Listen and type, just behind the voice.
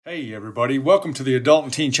Hey, everybody. Welcome to the Adult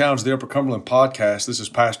and Teen Challenge of the Upper Cumberland podcast. This is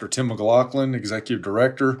Pastor Tim McLaughlin, Executive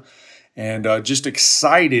Director, and just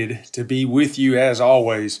excited to be with you as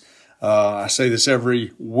always. I say this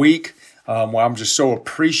every week. I'm just so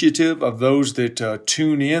appreciative of those that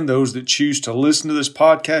tune in, those that choose to listen to this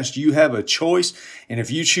podcast. You have a choice, and if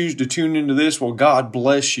you choose to tune into this, well, God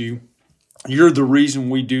bless you. You're the reason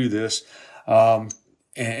we do this. And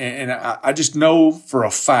I just know for a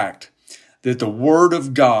fact that the Word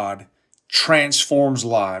of God transforms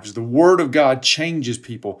lives. The Word of God changes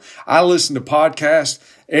people. I listen to podcasts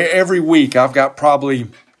every week. I've got probably,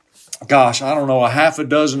 a half a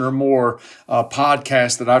dozen or more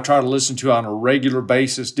podcasts that I try to listen to on a regular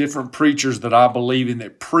basis, different preachers that I believe in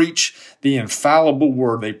that preach the infallible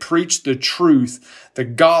Word. They preach the truth, the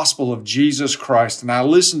gospel of Jesus Christ. And I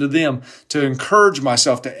listen to them to encourage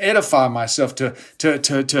myself, to edify myself,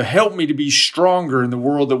 to help me to be stronger in the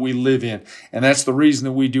world that we live in. And that's the reason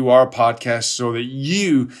that we do our podcast, so that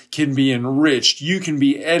you can be enriched, you can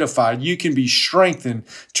be edified, you can be strengthened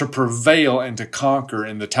to prevail and to conquer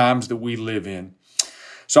in the times that we live in.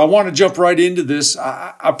 So I want to jump right into this.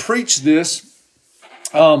 I preached this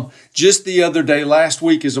just the other day, last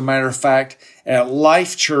week, as a matter of fact, at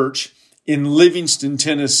Life Church in Livingston,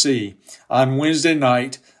 Tennessee. On Wednesday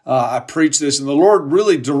night, I preached this, and the Lord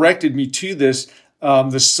really directed me to this.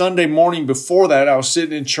 The Sunday morning before that, I was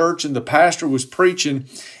sitting in church, and the pastor was preaching,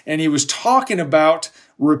 and he was talking about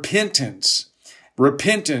repentance.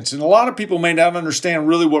 Repentance. And a lot of people may not understand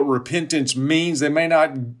really what repentance means. They may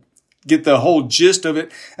not get the whole gist of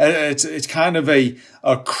it. It's kind of a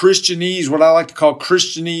Christianese, what I like to call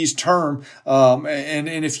Christianese term.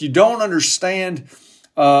 And if you don't understand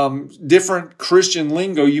different Christian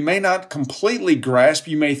lingo, you may not completely grasp.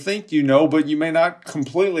 You may think you know, but you may not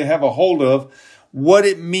completely have a hold of what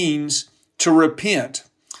it means to repent.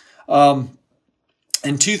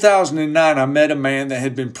 In 2009, I met a man that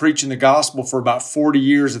had been preaching the gospel for about 40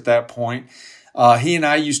 years at that point. He and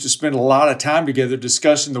I used to spend a lot of time together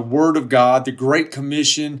discussing the Word of God, the Great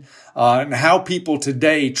Commission, and how people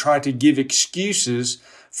today try to give excuses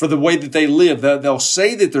for the way that they live. They'll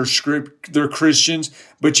say that they're Christians,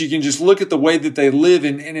 but you can just look at the way that they live,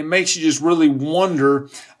 and it makes you just really wonder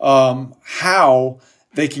how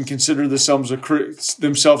they can consider themselves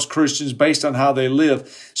Christians based on how they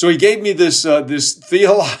live. So he gave me this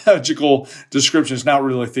theological description. It's not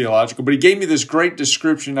really theological, but he gave me this great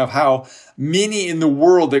description of how many in the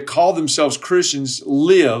world that call themselves Christians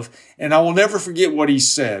live, and I will never forget what he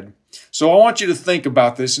said. So I want you to think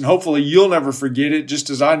about this, and hopefully you'll never forget it, just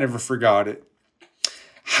as I never forgot it.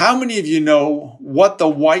 How many of you know what the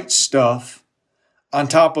white stuff on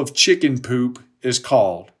top of chicken poop is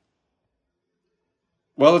called?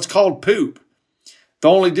 Well, it's called poop. The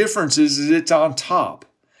only difference is it's on top.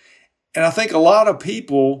 And I think a lot of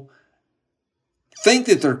people think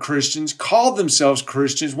that they're Christians, call themselves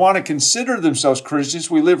Christians, want to consider themselves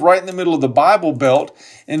Christians. We live right in the middle of the Bible Belt.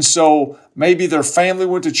 And so maybe their family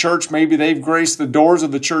went to church. Maybe they've graced the doors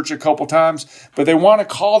of the church a couple times, but they want to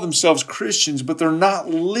call themselves Christians, but they're not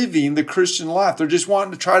living the Christian life. They're just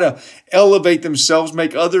wanting to try to elevate themselves,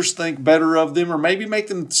 make others think better of them, or maybe make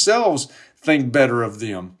themselves think better of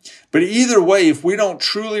them. But either way, if we don't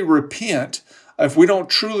truly repent, if we don't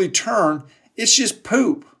truly turn, it's just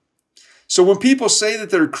poop. So when people say that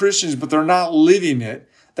they're Christians, but they're not living it,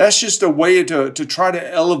 that's just a way to try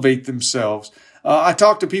to elevate themselves. I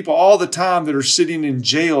talk to people all the time that are sitting in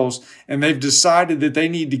jails, and they've decided that they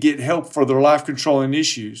need to get help for their life-controlling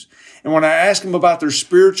issues. And when I ask them about their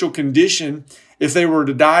spiritual condition, if they were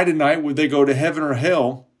to die tonight, would they go to heaven or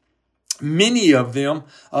hell? Many of them,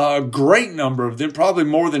 a great number of them, probably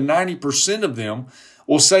more than 90% of them,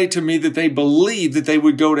 will say to me that they believe that they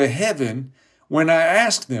would go to heaven when I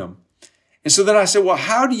ask them. And so then I said, well,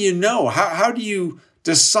 how do you know? How do you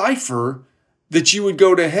decipher that you would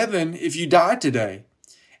go to heaven if you died today?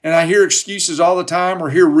 And I hear excuses all the time,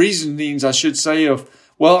 or hear reasonings, I should say, of,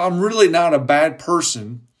 well, I'm really not a bad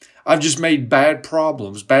person. I've just made bad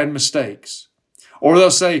problems, bad mistakes. Or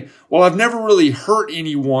they'll say, well, I've never really hurt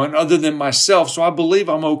anyone other than myself, so I believe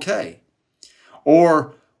I'm okay.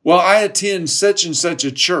 Or, well, I attend such and such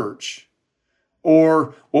a church.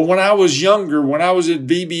 Or, well, when I was younger, when I was at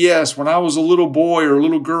VBS, when I was a little boy or a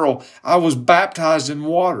little girl, I was baptized in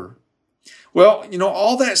water. Well,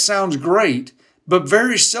 all that sounds great, but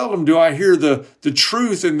very seldom do I hear the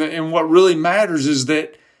truth, and what really matters is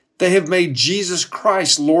that they have made Jesus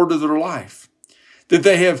Christ Lord of their life. That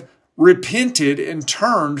they have repented and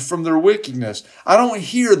turned from their wickedness. I don't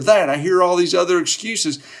hear that. I hear all these other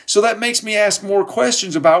excuses. So that makes me ask more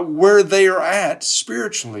questions about where they are at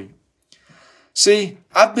spiritually. See,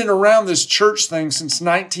 I've been around this church thing since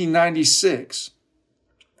 1996.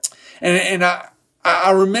 And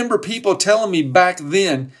I remember people telling me back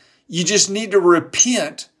then, you just need to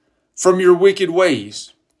repent from your wicked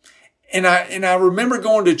ways. And I remember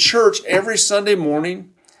going to church every Sunday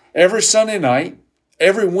morning, every Sunday night,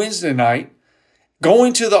 every Wednesday night,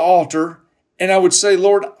 going to the altar, and I would say,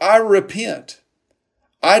 Lord, I repent.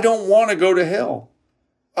 I don't want to go to hell.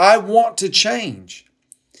 I want to change.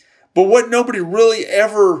 But what nobody really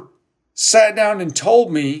ever sat down and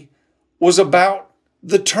told me was about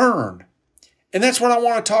the turn. And that's what I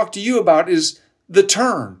want to talk to you about is the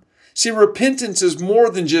turn. See, repentance is more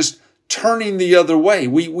than just turning the other way.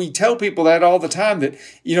 We tell people that all the time that,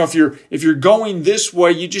 if you're going this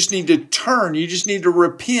way, you just need to turn. You just need to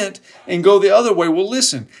repent and go the other way. Well,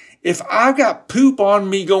 listen, if I've got poop on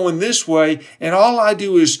me going this way and all I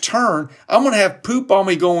do is turn, I'm going to have poop on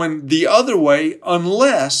me going the other way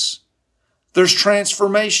unless there's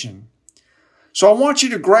transformation. So I want you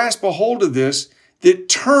to grasp a hold of this, that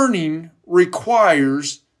turning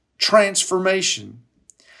requires transformation.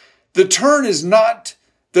 The turn is not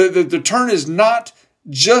the turn is not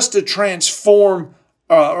just to transform,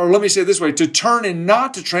 or let me say it this way, to turn and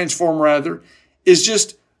not to transform rather, is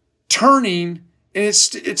just turning and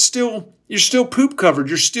it's still, you're still poop covered.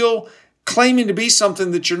 You're still claiming to be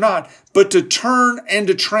something that you're not. But to turn and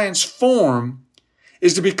to transform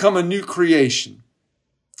is to become a new creation.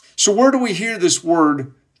 So where do we hear this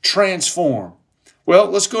word transform? Well,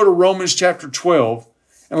 let's go to Romans chapter 12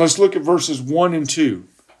 and let's look at verses 1 and 2.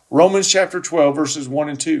 Romans chapter 12, verses 1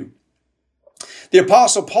 and 2. The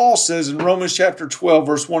Apostle Paul says in Romans chapter 12,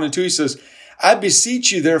 verse 1 and 2, he says, I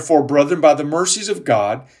beseech you, therefore, brethren, by the mercies of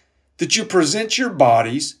God, that you present your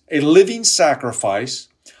bodies a living sacrifice,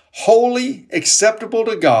 holy, acceptable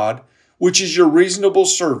to God, which is your reasonable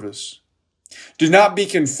service. Do not be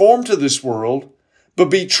conformed to this world,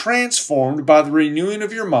 but be transformed by the renewing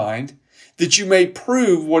of your mind, that you may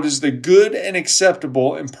prove what is the good and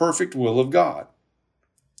acceptable and perfect will of God.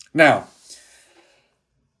 Now,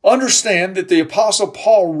 understand that the Apostle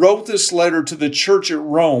Paul wrote this letter to the church at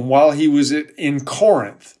Rome while he was in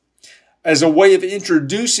Corinth as a way of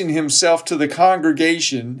introducing himself to the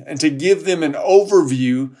congregation and to give them an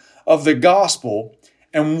overview of the gospel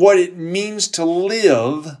and what it means to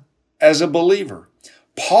live as a believer.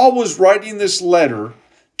 Paul was writing this letter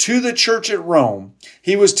to the church at Rome.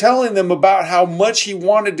 He was telling them about how much he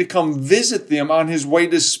wanted to come visit them on his way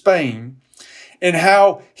to Spain, and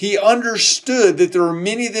how he understood that there were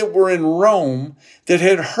many that were in Rome that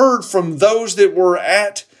had heard from those that were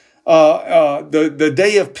at the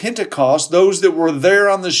day of Pentecost, those that were there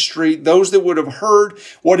on the street, those that would have heard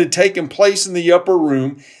what had taken place in the upper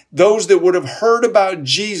room, those that would have heard about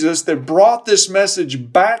Jesus that brought this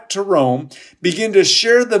message back to Rome, begin to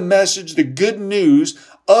share the message, the good news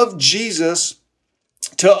of Jesus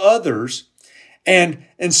to others. And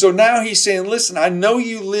so now he's saying, listen, I know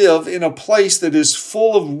you live in a place that is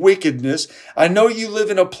full of wickedness. I know you live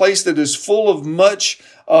in a place that is full of much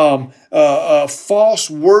false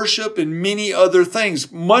worship and many other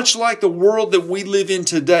things. Much like the world that we live in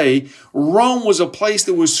today, Rome was a place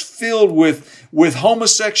that was filled with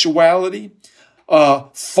homosexuality,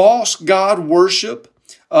 false god worship,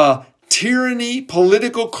 tyranny,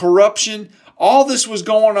 political corruption. All this was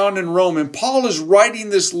going on in Rome, and Paul is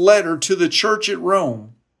writing this letter to the church at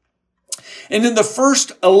Rome. And in the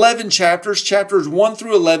first 11 chapters, chapters 1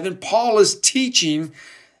 through 11, Paul is teaching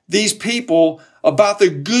these people about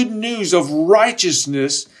the good news of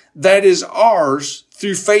righteousness that is ours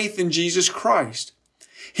through faith in Jesus Christ.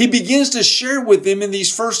 He begins to share with them in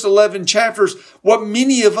these first 11 chapters what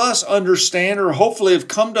many of us understand, or hopefully have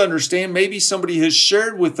come to understand. Maybe somebody has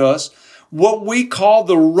shared with us what we call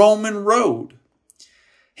the Roman road.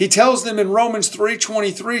 He tells them in Romans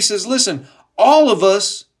 3:23, says, listen, all of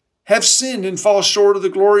us have sinned and fall short of the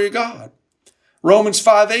glory of God. Romans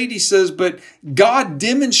 5:8 says, but God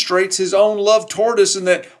demonstrates his own love toward us in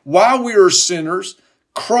that while we are sinners,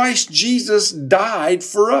 Christ Jesus died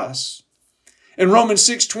for us. And Romans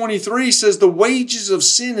 6:23 says, the wages of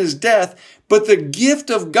sin is death, but the gift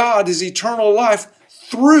of God is eternal life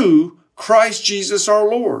through Christ Jesus our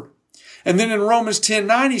Lord. And then in Romans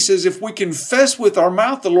 10:9, he says, if we confess with our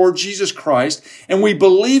mouth the Lord Jesus Christ and we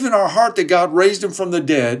believe in our heart that God raised him from the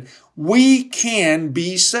dead, we can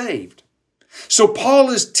be saved. So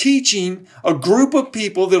Paul is teaching a group of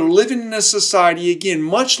people that are living in a society, again,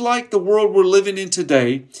 much like the world we're living in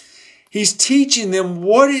today. He's teaching them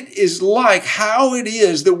what it is like, how it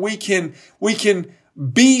is that we can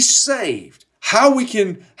be saved, how we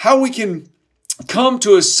can come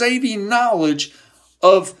to a saving knowledge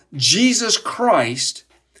of Jesus Christ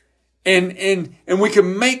and we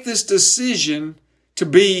can make this decision to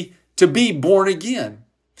be born again.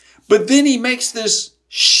 But then he makes this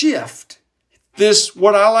shift, this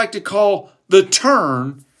what I like to call the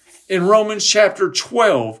turn in Romans chapter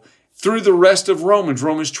 12 through the rest of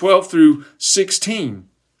Romans 12 through 16.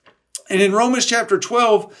 And in Romans chapter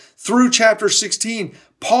 12 through chapter 16,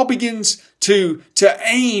 Paul begins to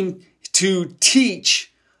aim to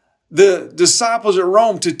teach the disciples at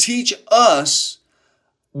Rome, to teach us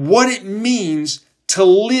what it means to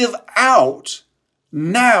live out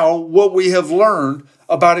now what we have learned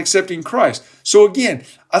about accepting Christ. So again,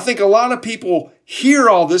 I think a lot of people hear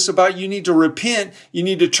all this about you need to repent, you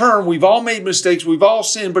need to turn. We've all made mistakes, we've all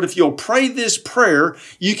sinned, but if you'll pray this prayer,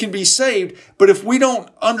 you can be saved. But if we don't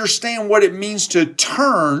understand what it means to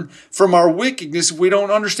turn from our wickedness, if we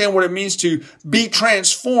don't understand what it means to be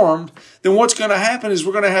transformed, then what's going to happen is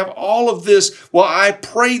we're going to have all of this, well, I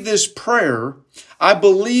pray this prayer, I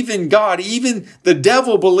believe in God. Even the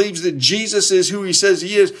devil believes that Jesus is who he says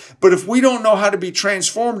he is. But if we don't know how to be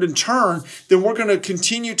transformed and turn, then we're going to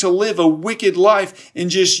continue to live a wicked life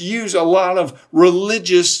and just use a lot of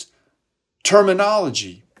religious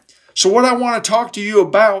terminology. So what I want to talk to you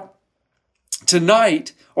about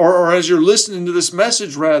tonight, or as you're listening to this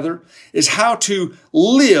message rather, is how to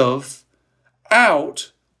live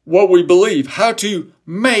out what we believe, how to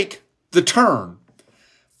make the turn.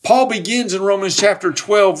 Paul begins in Romans chapter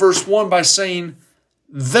 12, verse 1 by saying,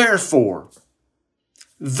 therefore,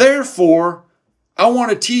 I want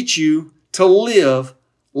to teach you to live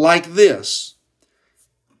like this.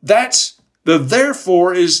 That's the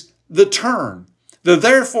therefore is the turn. The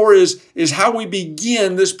therefore is how we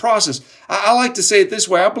begin this process. I like to say it this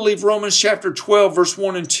way. I believe Romans chapter 12, verse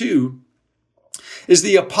 1 and 2 is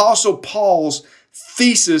the Apostle Paul's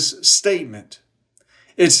thesis statement.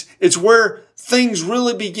 It's where things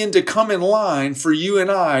really begin to come in line for you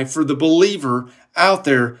and I, for the believer out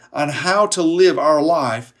there, on how to live our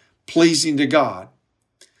life pleasing to God.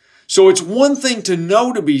 So it's one thing to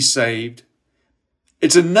know to be saved.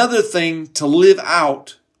 It's another thing to live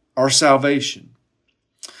out our salvation.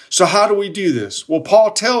 So how do we do this? Well,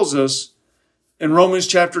 Paul tells us in Romans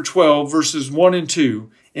chapter 12, verses 1 and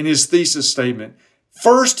 2, in his thesis statement.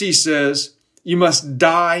 First, he says, you must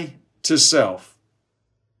die to self.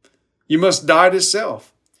 You must die to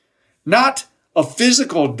self. Not a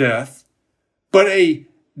physical death, but a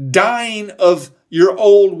dying of your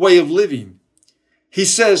old way of living. He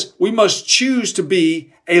says we must choose to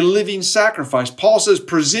be a living sacrifice. Paul says,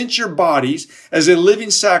 present your bodies as a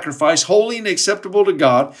living sacrifice, holy and acceptable to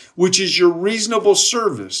God, which is your reasonable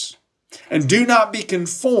service. And do not be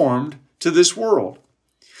conformed to this world.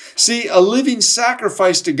 See, a living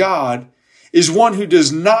sacrifice to God is one who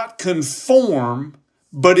does not conform,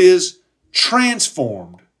 but is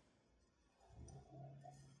transformed.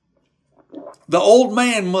 The old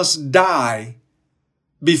man must die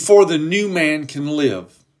before the new man can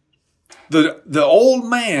live. The old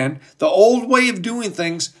man, the old way of doing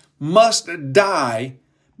things must die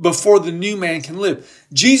before the new man can live.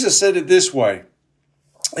 Jesus said it this way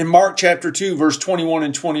in Mark chapter 2, verse 21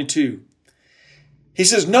 and 22. He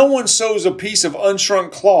says, no one sews a piece of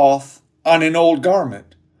unshrunk cloth on an old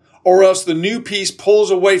garment, or else the new piece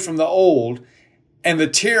pulls away from the old, and the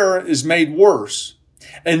tear is made worse.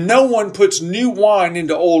 And no one puts new wine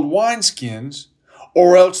into old wineskins,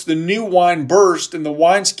 or else the new wine bursts, and the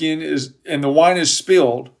wine is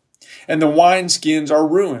spilled, and the wineskins are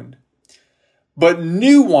ruined. But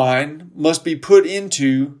new wine must be put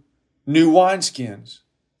into new wineskins.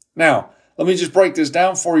 Now, let me just break this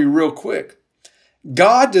down for you real quick.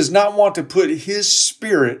 God does not want to put His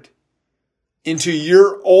Spirit into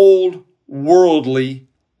your old worldly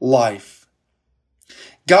life.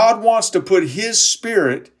 God wants to put His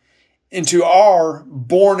Spirit into our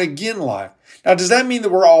born again life. Now, does that mean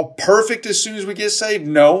that we're all perfect as soon as we get saved?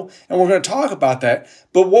 No. And we're going to talk about that.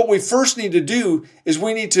 But what we first need to do is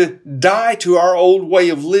we need to die to our old way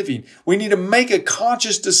of living. We need to make a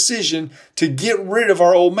conscious decision to get rid of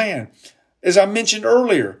our old man. As I mentioned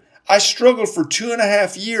earlier, I struggled for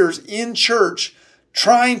 2.5 years in church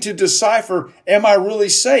trying to decipher, am I really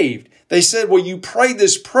saved? They said, well, you prayed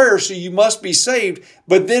this prayer, so you must be saved.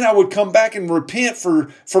 But then I would come back and repent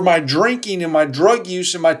for my drinking and my drug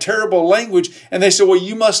use and my terrible language. And they said, well,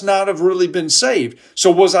 you must not have really been saved.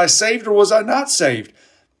 So was I saved or was I not saved?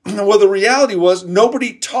 Well, the reality was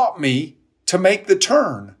nobody taught me to make the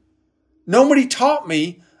turn. Nobody taught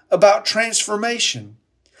me about transformation.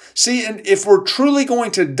 See, and if we're truly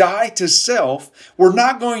going to die to self, we're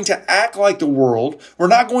not going to act like the world. We're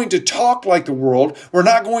not going to talk like the world. We're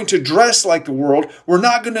not going to dress like the world. We're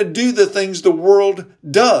not going to do the things the world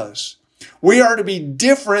does. We are to be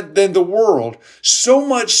different than the world, so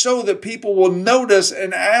much so that people will notice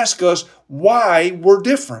and ask us why we're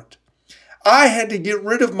different. I had to get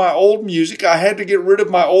rid of my old music. I had to get rid of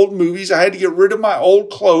my old movies. I had to get rid of my old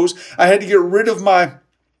clothes. I had to get rid of my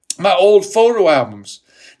old photo albums.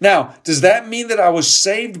 Now, does that mean that I was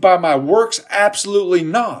saved by my works? Absolutely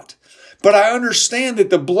not. But I understand that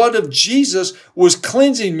the blood of Jesus was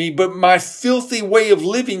cleansing me, but my filthy way of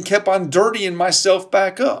living kept on dirtying myself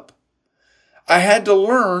back up. I had to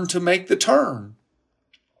learn to make the turn.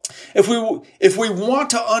 If we want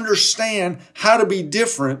to understand how to be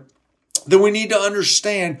different, then we need to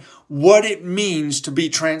understand what it means to be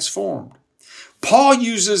transformed. Paul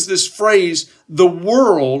uses this phrase, the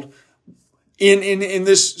world, in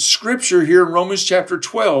this scripture here in Romans chapter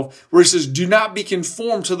 12, where he says, do not be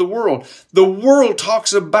conformed to the world. The world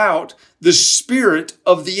talks about the spirit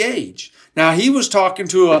of the age. Now, he was talking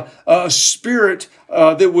to a spirit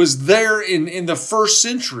that was there in the first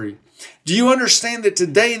century. Do you understand that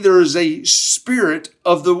today there is a spirit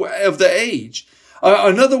of the age?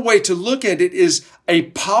 Another way to look at it is a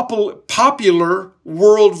popular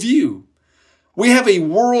worldview. We have a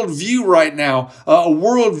worldview right now, a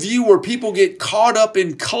worldview where people get caught up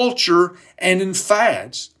in culture and in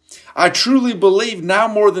fads. I truly believe now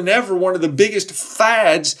more than ever, one of the biggest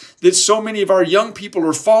fads that so many of our young people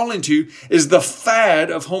are falling to is the fad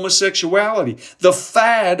of homosexuality, the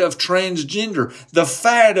fad of transgender, the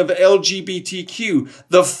fad of LGBTQ,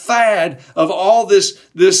 the fad of all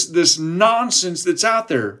this nonsense that's out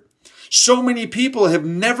there. So many people have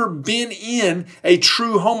never been in a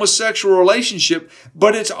true homosexual relationship,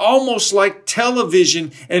 but it's almost like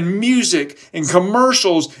television and music and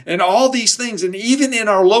commercials and all these things. And even in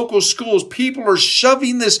our local schools, people are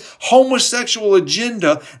shoving this homosexual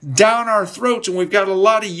agenda down our throats. And we've got a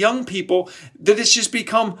lot of young people that it's just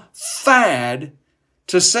become fad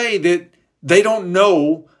to say that they don't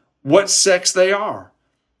know what sex they are.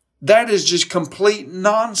 That is just complete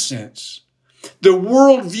nonsense. The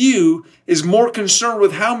worldview is more concerned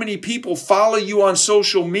with how many people follow you on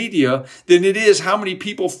social media than it is how many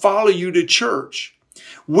people follow you to church.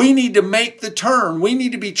 We need to make the turn. We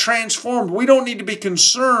need to be transformed. We don't need to be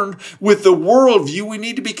concerned with the worldview. We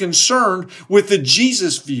need to be concerned with the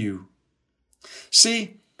Jesus view.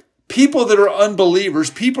 See, people that are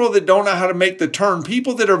unbelievers, people that don't know how to make the turn,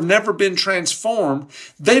 people that have never been transformed,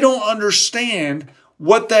 they don't understand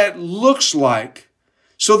what that looks like.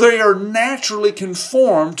 So they are naturally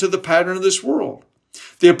conformed to the pattern of this world.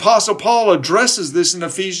 The Apostle Paul addresses this in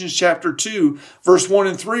Ephesians chapter 2, verse 1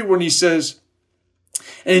 and 3, when he says,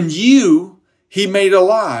 and you he made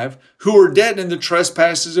alive, who were dead in the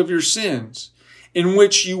trespasses of your sins, in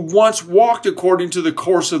which you once walked according to the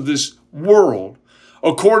course of this world,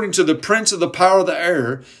 according to the prince of the power of the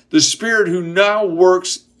air, the spirit who now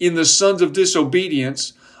works in the sons of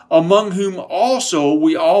disobedience, among whom also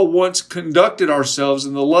we all once conducted ourselves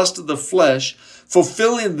in the lust of the flesh,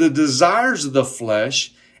 fulfilling the desires of the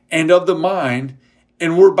flesh and of the mind,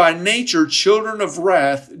 and were by nature children of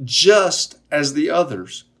wrath, just as the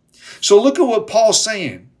others. So look at what Paul's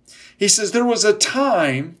saying. He says, there was a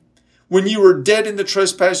time when you were dead in the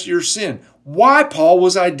trespass of your sin. Why, Paul,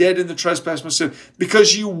 was I dead in the trespass of my sin?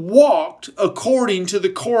 Because you walked according to the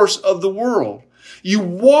course of the world. You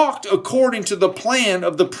walked according to the plan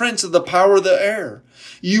of the prince of the power of the air.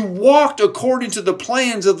 You walked according to the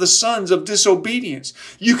plans of the sons of disobedience.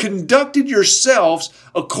 You conducted yourselves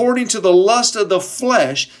according to the lust of the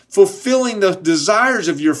flesh, fulfilling the desires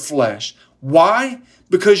of your flesh. Why?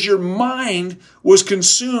 Because your mind was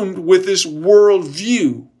consumed with this world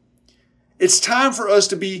view. It's time for us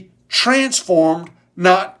to be transformed,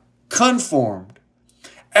 not conformed.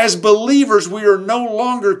 As believers, we are no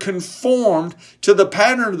longer conformed to the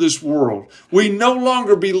pattern of this world. We no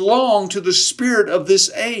longer belong to the spirit of this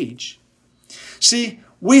age. See,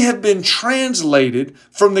 we have been translated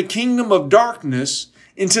from the kingdom of darkness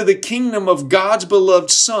into the kingdom of God's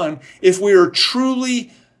beloved Son if we are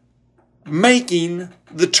truly making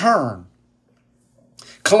the turn.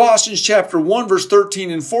 Colossians chapter 1, verse 13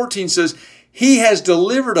 and 14 says, He has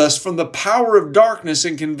delivered us from the power of darkness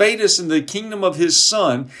and conveyed us into the kingdom of His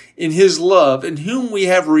Son in His love, in whom we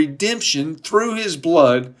have redemption through His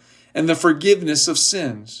blood and the forgiveness of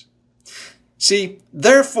sins. See,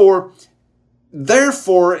 therefore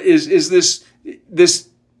is this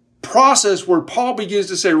process where Paul begins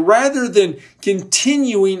to say, rather than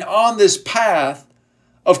continuing on this path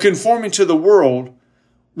of conforming to the world,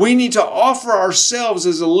 we need to offer ourselves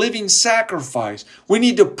as a living sacrifice. We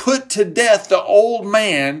need to put to death the old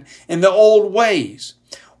man and the old ways.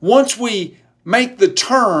 Once we make the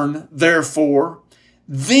turn, therefore,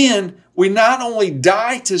 then we not only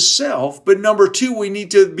die to self, but number two, we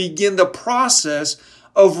need to begin the process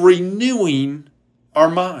of renewing our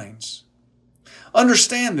minds.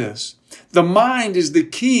 Understand this. The mind is the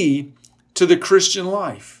key to the Christian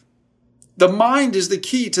life. The mind is the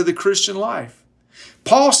key to the Christian life.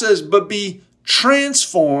 Paul says, but be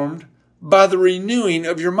transformed by the renewing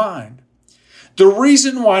of your mind. The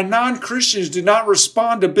reason why non-Christians do not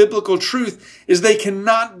respond to biblical truth is they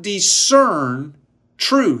cannot discern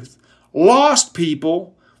truth. Lost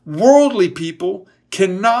people, worldly people,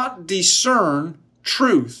 cannot discern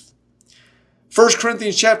truth. 1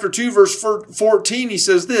 Corinthians chapter 2, verse 14, he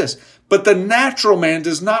says this, but the natural man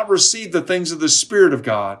does not receive the things of the Spirit of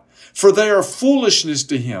God, for they are foolishness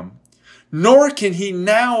to him. Nor can he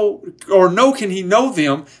know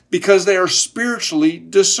them because they are spiritually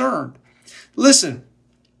discerned. Listen,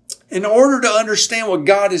 in order to understand what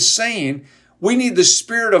God is saying, we need the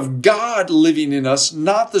Spirit of God living in us,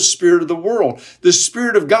 not the spirit of the world. The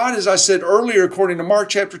Spirit of God, as I said earlier, according to Mark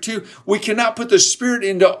chapter 2, we cannot put the Spirit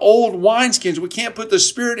into old wineskins. We can't put the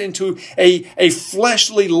Spirit into a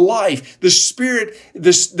fleshly life. The Spirit,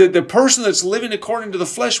 the person that's living according to the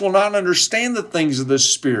flesh will not understand the things of the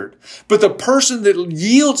Spirit. But the person that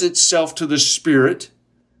yields itself to the Spirit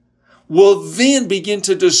will then begin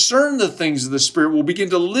to discern the things of the Spirit, will begin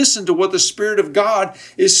to listen to what the Spirit of God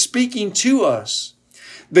is speaking to us.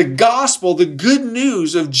 The gospel, the good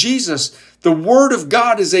news of Jesus, the Word of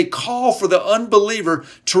God is a call for the unbeliever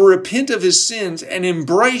to repent of his sins and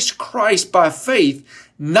embrace Christ by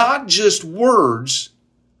faith, not just words,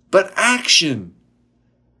 but action.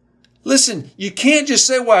 Listen, you can't just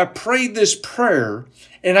say, well, I prayed this prayer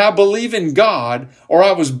and I believe in God, or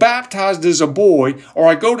I was baptized as a boy, or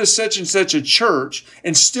I go to such and such a church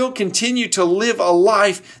and still continue to live a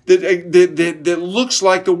life that looks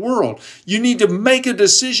like the world. You need to make a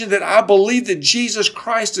decision that I believe that Jesus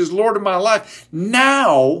Christ is Lord of my life.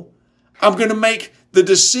 Now I'm going to make the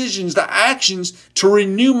decisions, the actions to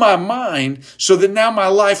renew my mind so that now my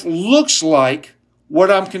life looks like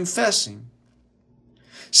what I'm confessing.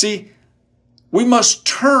 See, we must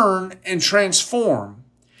turn and transform.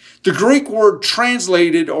 The Greek word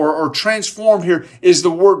translated or transformed here is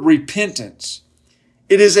the word repentance.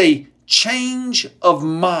 It is a change of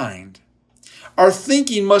mind. Our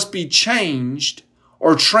thinking must be changed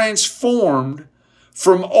or transformed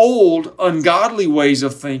from old ungodly ways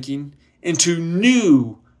of thinking into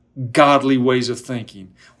new godly ways of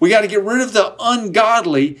thinking. We got to get rid of the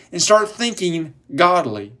ungodly and start thinking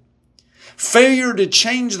godly. Failure to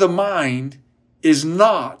change the mind is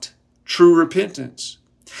not true repentance.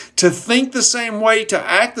 To think the same way, to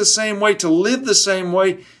act the same way, to live the same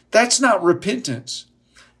way, that's not repentance.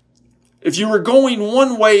 If you were going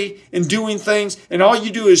one way and doing things and all you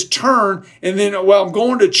do is turn and then, well, I'm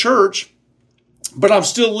going to church, but I'm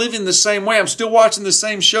still living the same way. I'm still watching the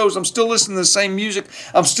same shows. I'm still listening to the same music.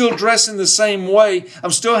 I'm still dressing the same way.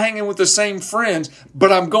 I'm still hanging with the same friends,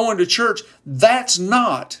 but I'm going to church. That's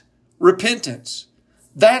not repentance.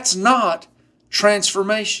 That's not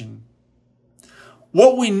transformation.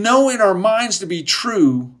 What we know in our minds to be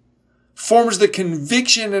true forms the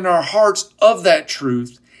conviction in our hearts of that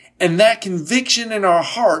truth, and that conviction in our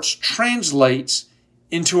hearts translates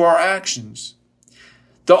into our actions.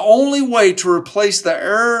 The only way to replace the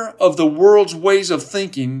error of the world's ways of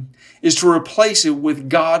thinking is to replace it with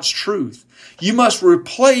God's truth. You must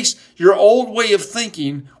replace your old way of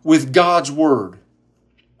thinking with God's Word.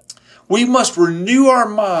 We must renew our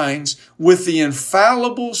minds with the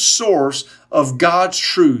infallible source of God's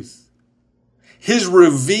truth, His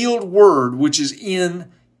revealed Word, which is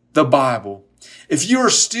in the Bible. If you are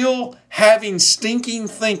still having stinking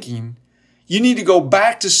thinking, you need to go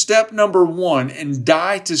back to step number 1 and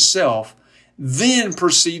die to self, then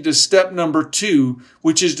proceed to step number 2,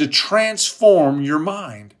 which is to transform your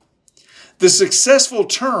mind. The successful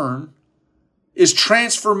turn is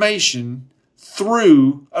transformation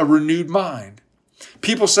through a renewed mind.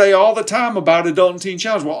 People say all the time about Adult and Teen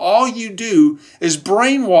Challenge, well, all you do is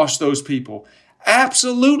brainwash those people.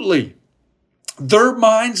 Absolutely. Their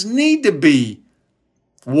minds need to be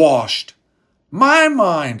washed. My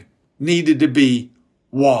mind needed to be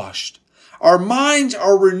washed. Our minds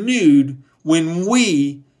are renewed when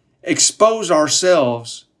we expose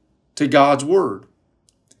ourselves to God's Word.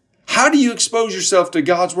 How do you expose yourself to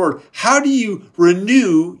God's Word? How do you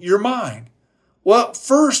renew your mind? Well,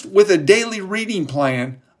 first, with a daily reading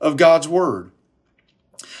plan of God's Word.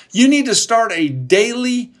 You need to start a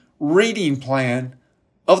daily reading plan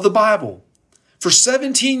of the Bible. For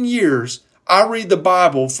 17 years, I read the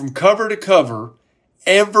Bible from cover to cover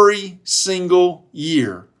every single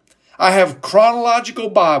year. I have chronological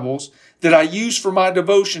Bibles that I use for my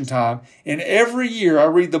devotion time. And every year I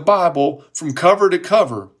read the Bible from cover to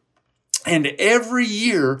cover. And every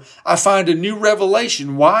year I find a new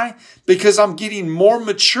revelation. Why? Because I'm getting more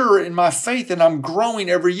mature in my faith and I'm growing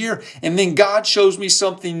every year. And then God shows me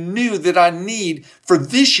something new that I need for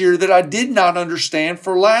this year that I did not understand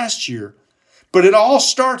for last year. But it all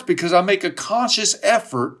starts because I make a conscious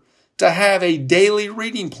effort to have a daily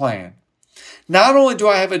reading plan. Not only do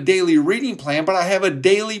I have a daily reading plan, but I have a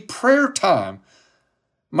daily prayer time.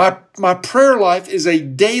 My prayer life is a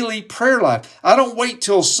daily prayer life. I don't wait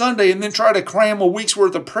till Sunday and then try to cram a week's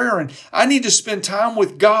worth of prayer in. I need to spend time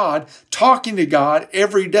with God, talking to God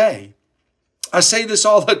every day. I say this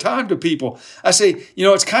all the time to people. I say,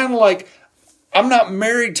 it's kind of like I'm not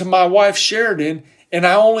married to my wife, Sheridan, and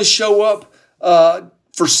I only show up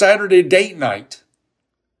for Saturday date night.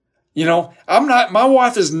 My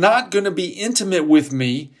wife is not going to be intimate with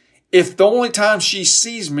me if the only time she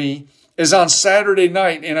sees me is on Saturday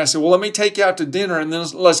night. And I say, well, let me take you out to dinner and then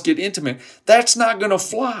let's get intimate. That's not going to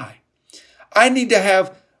fly. I need to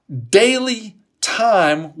have daily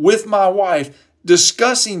time with my wife,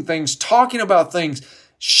 discussing things, talking about things,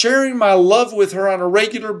 sharing my love with her on a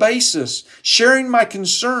regular basis, sharing my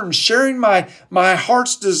concerns, sharing my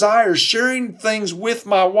heart's desires, sharing things with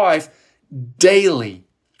my wife daily.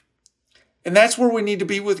 And that's where we need to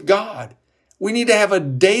be with God. We need to have a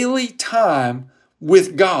daily time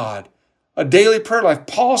with God, a daily prayer life.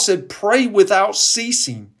 Paul said, pray without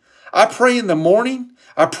ceasing. I pray in the morning.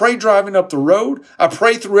 I pray driving up the road. I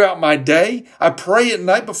pray throughout my day. I pray at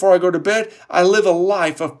night before I go to bed. I live a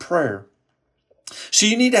life of prayer. So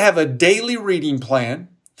you need to have a daily reading plan.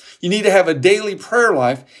 You need to have a daily prayer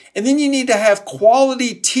life. And then you need to have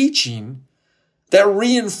quality teaching that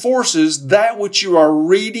reinforces that which you are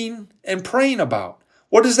reading and praying about.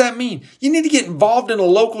 What does that mean? You need to get involved in a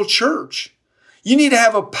local church. You need to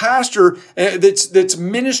have a pastor that's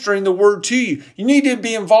ministering the word to you. You need to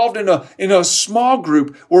be involved in a small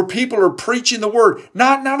group where people are preaching the word.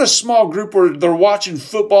 Not a small group where they're watching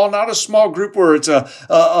football. Not a small group where it's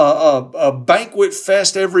a banquet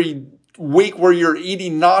fest every week where you're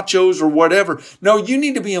eating nachos or whatever. No, you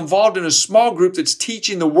need to be involved in a small group that's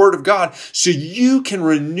teaching the word of God so you can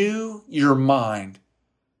renew your mind.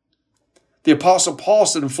 The Apostle Paul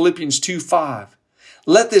said in Philippians 2:5,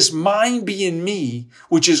 let this mind be in me,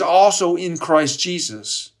 which is also in Christ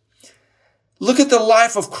Jesus. Look at the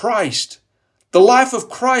life of Christ. The life of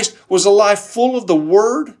Christ was a life full of the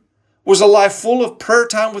Word, was a life full of prayer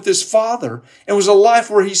time with His Father, and was a life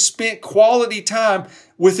where He spent quality time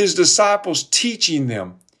with His disciples teaching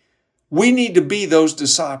them. We need to be those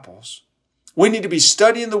disciples. We need to be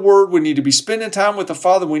studying the Word. We need to be spending time with the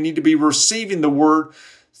Father. We need to be receiving the Word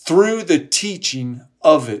through the teaching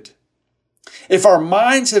of it. If our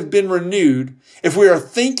minds have been renewed, if we are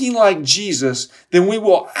thinking like Jesus, then we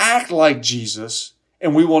will act like Jesus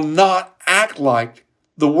and we will not act like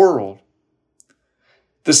the world.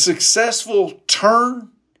 The successful turn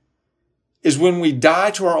is when we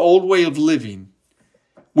die to our old way of living.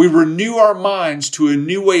 We renew our minds to a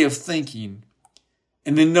new way of thinking.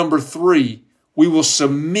 And then number 3, we will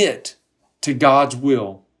submit to God's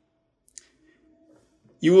will.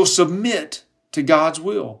 You will submit to God's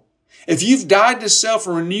will. If you've died to self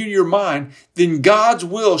and renewed your mind, then God's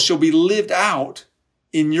will shall be lived out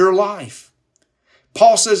in your life.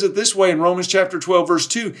 Paul says it this way in Romans chapter 12, verse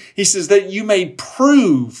 2. He says that you may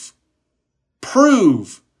prove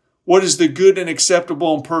what is the good and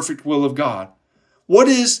acceptable and perfect will of God. What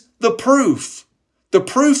is the proof? The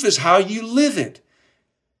proof is how you live it.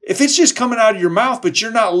 If it's just coming out of your mouth, but you're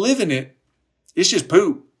not living it, it's just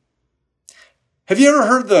poop. Have you ever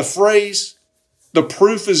heard the phrase, the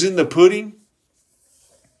proof is in the pudding?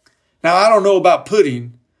 Now, I don't know about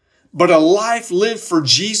pudding, but a life lived for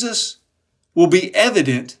Jesus will be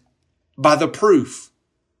evident by the proof.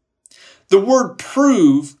 The word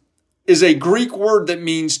prove is a Greek word that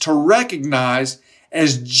means to recognize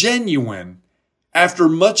as genuine after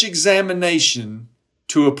much examination,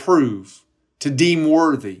 to approve, to deem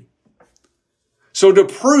worthy. So to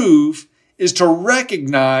prove is to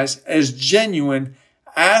recognize as genuine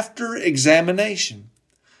after examination.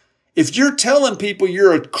 If you're telling people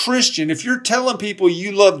you're a Christian, if you're telling people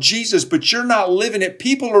you love Jesus, but you're not living it,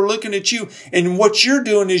 people are looking at you, and what you're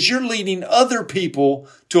doing is you're leading other people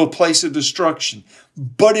to a place of destruction.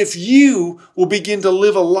 But if you will begin to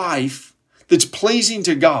live a life that's pleasing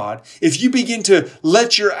to God, if you begin to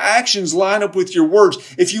let your actions line up with your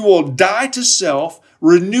words, if you will die to self,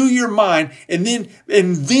 renew your mind, and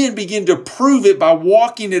then begin to prove it by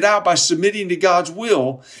walking it out, by submitting to God's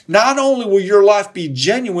will, not only will your life be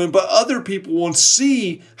genuine, but other people will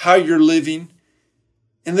see how you're living,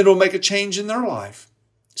 and then it'll make a change in their life.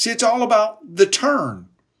 See, it's all about the turn.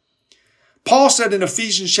 Paul said in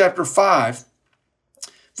Ephesians chapter 5,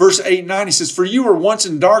 verse 8 and 9, he says, "For you were once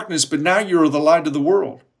in darkness, but now you are the light of the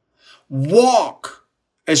world. Walk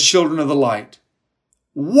as children of the light."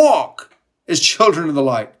 Walk as children of the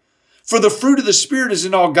light. "For the fruit of the Spirit is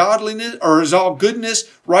in all godliness, or is all goodness,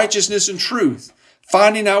 righteousness, and truth,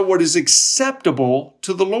 finding out what is acceptable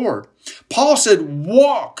to the Lord." Paul said,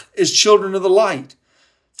 walk as children of the light,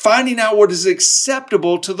 finding out what is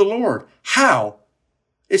acceptable to the Lord. How?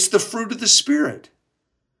 It's the fruit of the Spirit.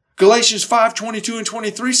 Galatians 5:22 and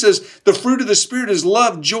 23 says, "The fruit of the Spirit is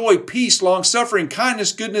love, joy, peace, long-suffering,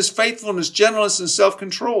 kindness, goodness, faithfulness, gentleness, and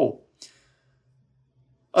self-control."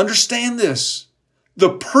 Understand this. The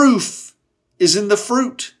proof is in the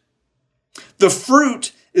fruit. The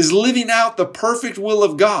fruit is living out the perfect will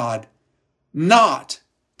of God, not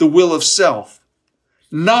the will of self.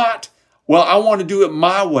 Not, well, I want to do it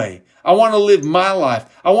my way. I want to live my life.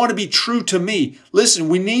 I want to be true to me. Listen,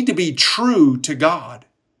 we need to be true to God.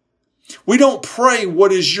 We don't pray,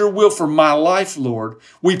 "What is your will for my life, Lord?"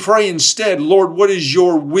 We pray instead, "Lord, what is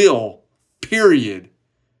your will?" Period.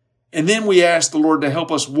 And then we ask the Lord to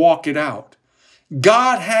help us walk it out.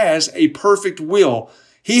 God has a perfect will.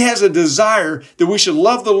 He has a desire that we should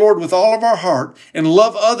love the Lord with all of our heart and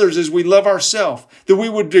love others as we love ourselves, that we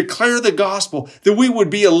would declare the gospel, that we would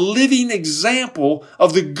be a living example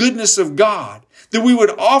of the goodness of God, that we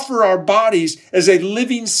would offer our bodies as a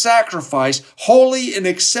living sacrifice, holy and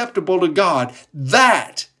acceptable to God.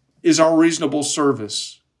 That is our reasonable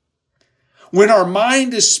service. When our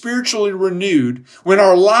mind is spiritually renewed, when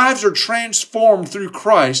our lives are transformed through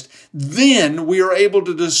Christ, then we are able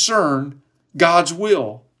to discern God's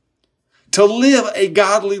will, to live a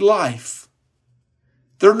godly life.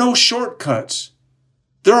 There are no shortcuts.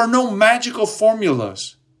 There are no magical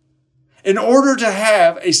formulas. In order to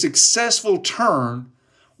have a successful turn,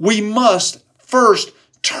 we must first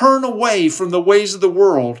turn away from the ways of the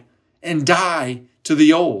world and die to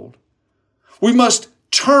the old. We must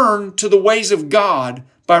turn to the ways of God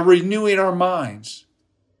by renewing our minds.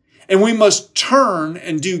 And we must turn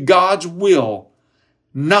and do God's will,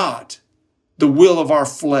 not the will of our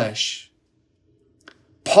flesh.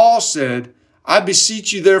 Paul said, "I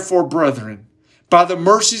beseech you therefore, brethren, by the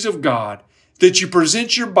mercies of God, that you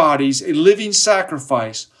present your bodies a living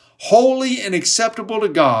sacrifice, holy and acceptable to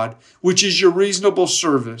God, which is your reasonable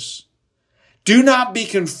service. Do not be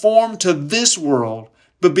conformed to this world,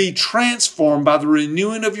 but be transformed by the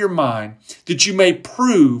renewing of your mind, that you may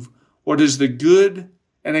prove what is the good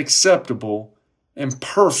and acceptable and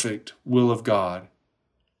perfect will of God."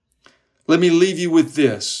 Let me leave you with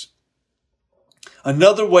this.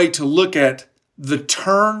 Another way to look at the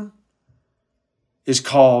turn is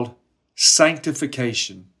called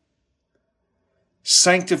sanctification.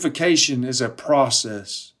 Sanctification is a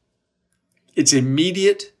process. It's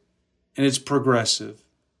immediate and it's progressive.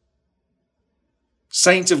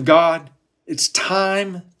 Saints of God, it's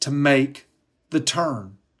time to make the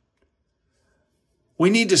turn. We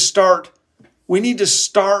need to start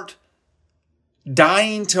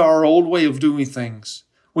dying to our old way of doing things.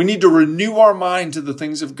 We need to renew our mind to the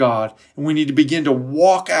things of God, and we need to begin to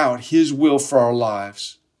walk out His will for our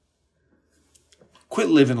lives. Quit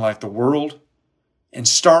living like the world and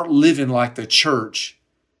start living like the church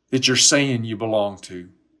that you're saying you belong to.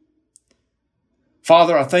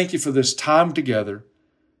 Father, I thank you for this time together.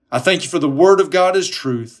 I thank you for the Word of God as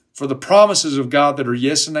truth, for the promises of God that are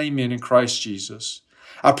yes and amen in Christ Jesus.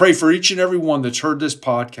 I pray for each and every one that's heard this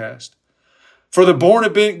podcast. For the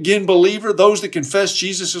born-again believer, those that confess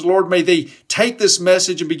Jesus as Lord, may they take this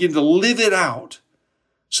message and begin to live it out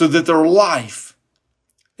so that their life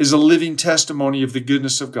is a living testimony of the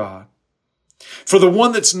goodness of God. For the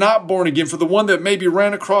one that's not born again, for the one that maybe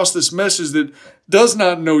ran across this message that does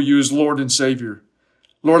not know you as Lord and Savior,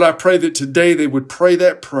 Lord, I pray that today they would pray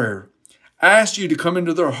that prayer, ask you to come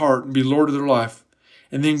into their heart and be Lord of their life.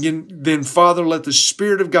 And then Father, let the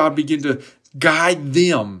Spirit of God begin to guide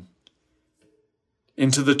them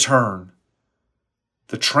into the turn,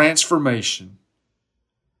 the transformation,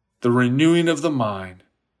 the renewing of the mind.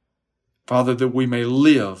 Father, that we may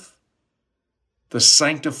live the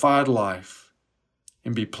sanctified life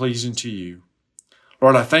and be pleasing to you.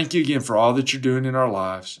 Lord, I thank you again for all that you're doing in our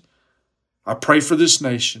lives. I pray for this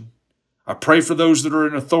nation. I pray for those that are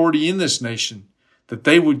in authority in this nation, that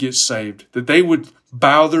they would get saved, that they would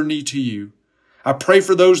bow their knee to you. I pray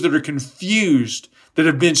for those that are confused, that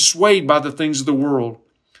have been swayed by the things of the world,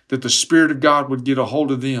 that the Spirit of God would get a hold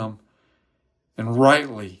of them and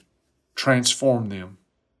rightly transform them.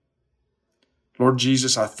 Lord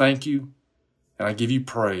Jesus, I thank you and I give you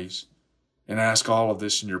praise. and ask all of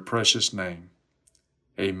this in your precious name.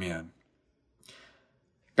 Amen.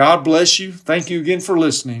 God bless you. Thank you again for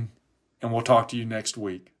listening, and we'll talk to you next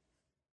week.